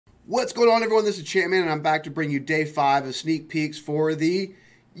What's going on, everyone? This is Champman, and I'm back to bring you day 5 of sneak peeks for the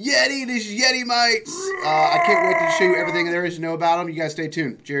Yeti. These Yetimites. I can't wait to show you everything there is to know about them. You guys stay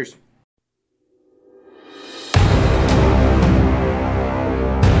tuned. Cheers.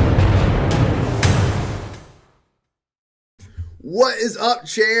 What is up,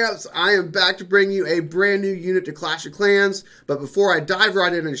 champs? I am back to bring you a brand new unit to Clash of Clans. But before I dive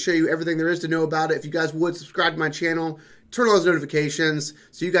right in and show you everything there is to know about it, if you guys would subscribe to my channel, turn on those notifications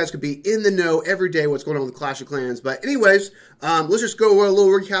so you guys could be in the know every day what's going on with Clash of Clans. But anyways, let's just go over a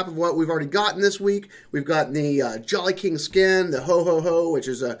little recap of what we've already gotten this week. We've got the Jolly King skin, the Ho Ho Ho, which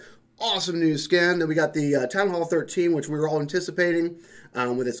is a awesome new skin. Then we got the Town Hall 13, which we were all anticipating,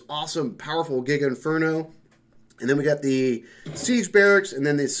 with its awesome, powerful Giga Inferno. And then we got the Siege Barracks, and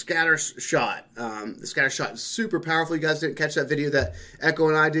then the Scatter Shot. The Scatter Shot is super powerful. You guys didn't catch that video that Echo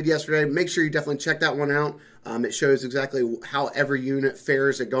and I did yesterday. Make sure you definitely check that one out. It shows exactly how every unit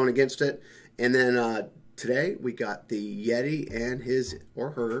fares at going against it. And then today we got the Yeti and his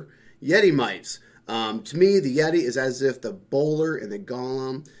or her Yetimites. To me, the Yeti is as if the bowler and the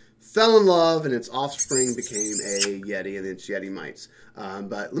golem fell in love and its offspring became a Yeti and its Yetimites.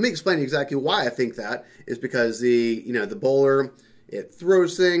 But let me explain exactly why I think that is because the bowler, it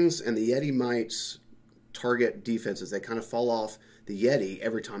throws things, and the Yetimites target defenses. They kind of fall off the Yeti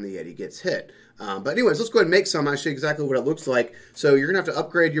every time the Yeti gets hit. But anyways, let's go ahead and make some. I'll show you exactly what it looks like. So you're going to have to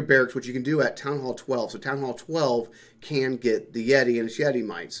upgrade your barracks, which you can do at Town Hall 12. So Town Hall 12 can get the Yeti and its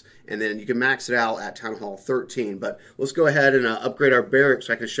Yetimites. And then you can max it out at Town Hall 13. But let's go ahead and upgrade our barracks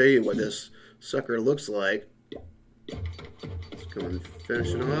so I can show you what this sucker looks like. Let's go and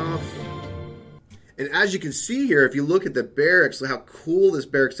finish it off. And as you can see here, if you look at the barracks, look how cool this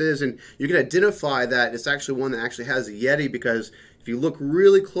barracks is. And you can identify that it's actually one that actually has a Yeti, because if you look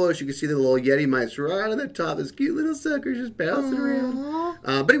really close, you can see the little Yetimites right on the top. This cute little suckers just bouncing around.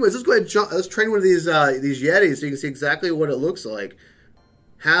 But anyways, let's go ahead and let's train one of these Yetis so you can see exactly what it looks like.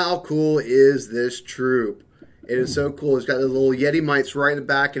 How cool is this troop? It is so cool. It's got the little Yetimites right in the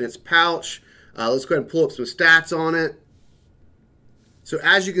back in its pouch. Let's go ahead and pull up some stats on it. So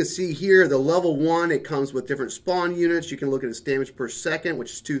as you can see here, the level 1, it comes with different spawn units. You can look at its damage per second,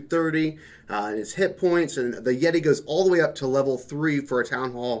 which is 230, and its hit points. And the Yeti goes all the way up to level 3 for a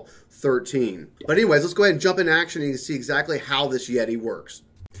Town Hall 13. But anyways, let's go ahead and jump into action and you can see exactly how this Yeti works.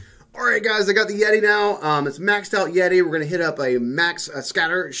 Alright guys, I got the Yeti now. It's maxed out Yeti. We're going to hit up a max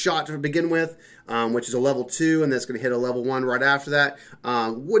scatter shot to begin with, which is a level 2, and that's going to hit a level 1 right after that.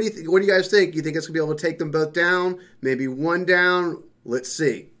 What do you guys think? You think it's going to be able to take them both down? Maybe one down? Let's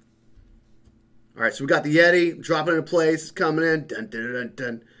see. All right, so we got the Yeti dropping into place, coming in, dun dun dun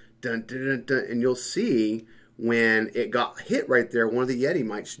dun dun dun dun dun, and you'll see when it got hit right there, one of the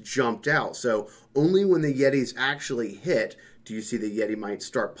Yetimites jumped out. So only when the Yetis actually hit do you see the Yetimites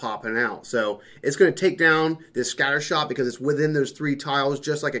start popping out. So it's going to take down this scatter shot because it's within those 3 tiles,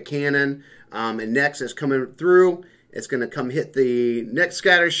 just like a cannon. And next, it's coming through. It's going to come hit the next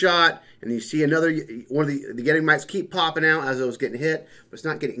scatter shot, and you see another one of the Yetimites keep popping out as it was getting hit, but it's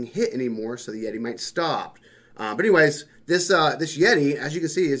not getting hit anymore, so the Yetimite stopped. But anyways, this Yeti, as you can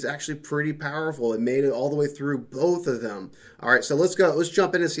see, is actually pretty powerful. It made it all the way through both of them. All right, so let's go. Let's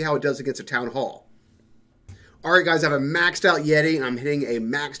jump in and see how it does against a Town Hall. All right, guys, I have a maxed out Yeti, and I'm hitting a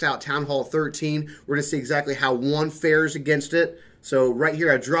maxed out Town Hall 13. We're going to see exactly how one fares against it. So right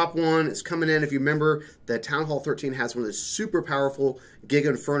here, I drop one. It's coming in. If you remember, the Town Hall 13 has one of those super powerful Giga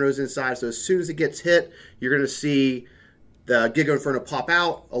Infernos inside. So as soon as it gets hit, you're going to see the Giga Inferno pop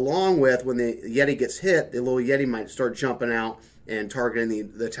out, along with when the Yeti gets hit, the little Yeti might start jumping out and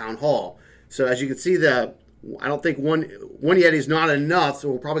targeting the Town Hall. So as you can see, I don't think one Yeti is not enough,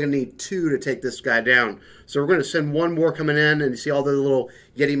 so we're probably going to need 2 to take this guy down. So we're going to send one more coming in, and you see all the little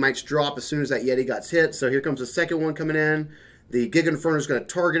Yetimites drop as soon as that Yeti got hit. So here comes the second one coming in. The Giga Inferno is going to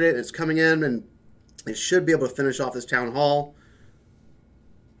target it. It's coming in, and it should be able to finish off this Town Hall.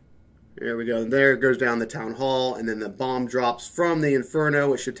 There we go. And there it goes down the Town Hall, and then the bomb drops from the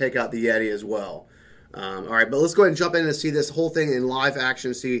Inferno, which should take out the Yeti as well. All right, but let's go ahead and jump in and see this whole thing in live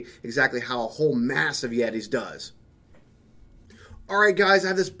action, see exactly how a whole mass of Yetis does. All right, guys, I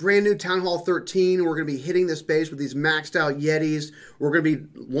have this brand new Town Hall 13. We're going to be hitting this base with these maxed out Yetis. We're going to be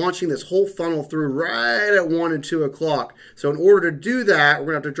launching this whole funnel through right at 1 and 2 o'clock. So in order to do that,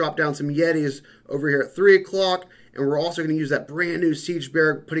 we're going to have to drop down some Yetis over here at 3 o'clock. And we're also going to use that brand new Siege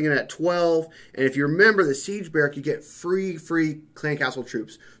Barrack, putting it at 12. And if you remember, the Siege Barrack, you get free Clan Castle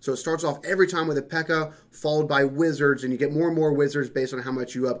troops. So it starts off every time with a P.E.K.K.A, followed by Wizards. And you get more and more Wizards based on how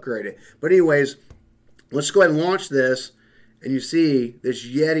much you upgrade it. But anyways, let's go ahead and launch this. And you see this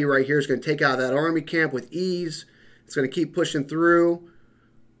Yeti right here is going to take out that army camp with ease. It's going to keep pushing through.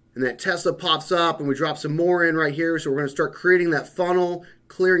 And that Tesla pops up, and we drop some more in right here. So we're going to start creating that funnel,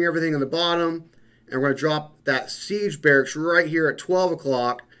 clearing everything on the bottom. And we're going to drop that siege barracks right here at 12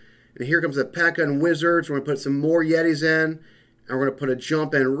 o'clock. And here comes the P.E.K.K.A. and wizards. We're going to put some more Yetis in. And we're going to put a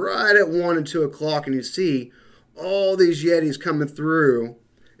jump in right at 1 and 2 o'clock. And you see all these Yetis coming through.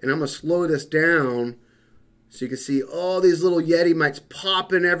 And I'm going to slow this down so you can see all these little Yetimites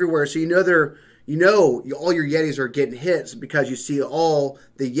popping everywhere. So all your Yetis are getting hits because you see all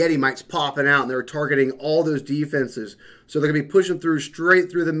the Yetimites popping out, and they're targeting all those defenses. So they're going to be pushing through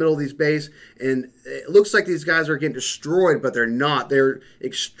straight through the middle of these base, and it looks like these guys are getting destroyed, but they're not. They're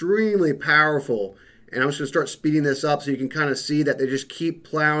extremely powerful. And I'm just going to start speeding this up so you can kind of see that they just keep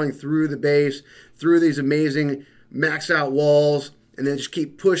plowing through the base, through these amazing max out walls, and then just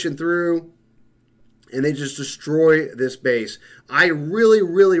keep pushing through. And they just destroy this base. I really,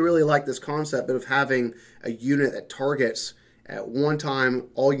 really, really like this concept of having a unit that targets at one time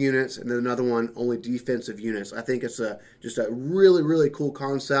all units, and then another one only defensive units. I think it's just a really, really cool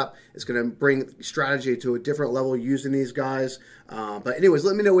concept. It's going to bring strategy to a different level using these guys. But anyways,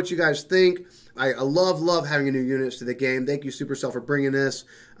 let me know what you guys think. I love having new units to the game. Thank you, Supercell, for bringing this.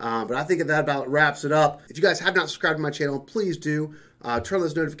 But I think that about wraps it up. If you guys have not subscribed to my channel, please do. Turn on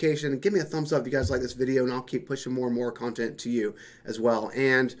those notifications and give me a thumbs up if you guys like this video, and I'll keep pushing more and more content to you as well.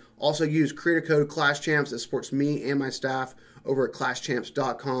 And also use creator code ClashChamps that supports me and my staff over at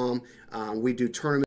clashchamps.com. We do tournaments.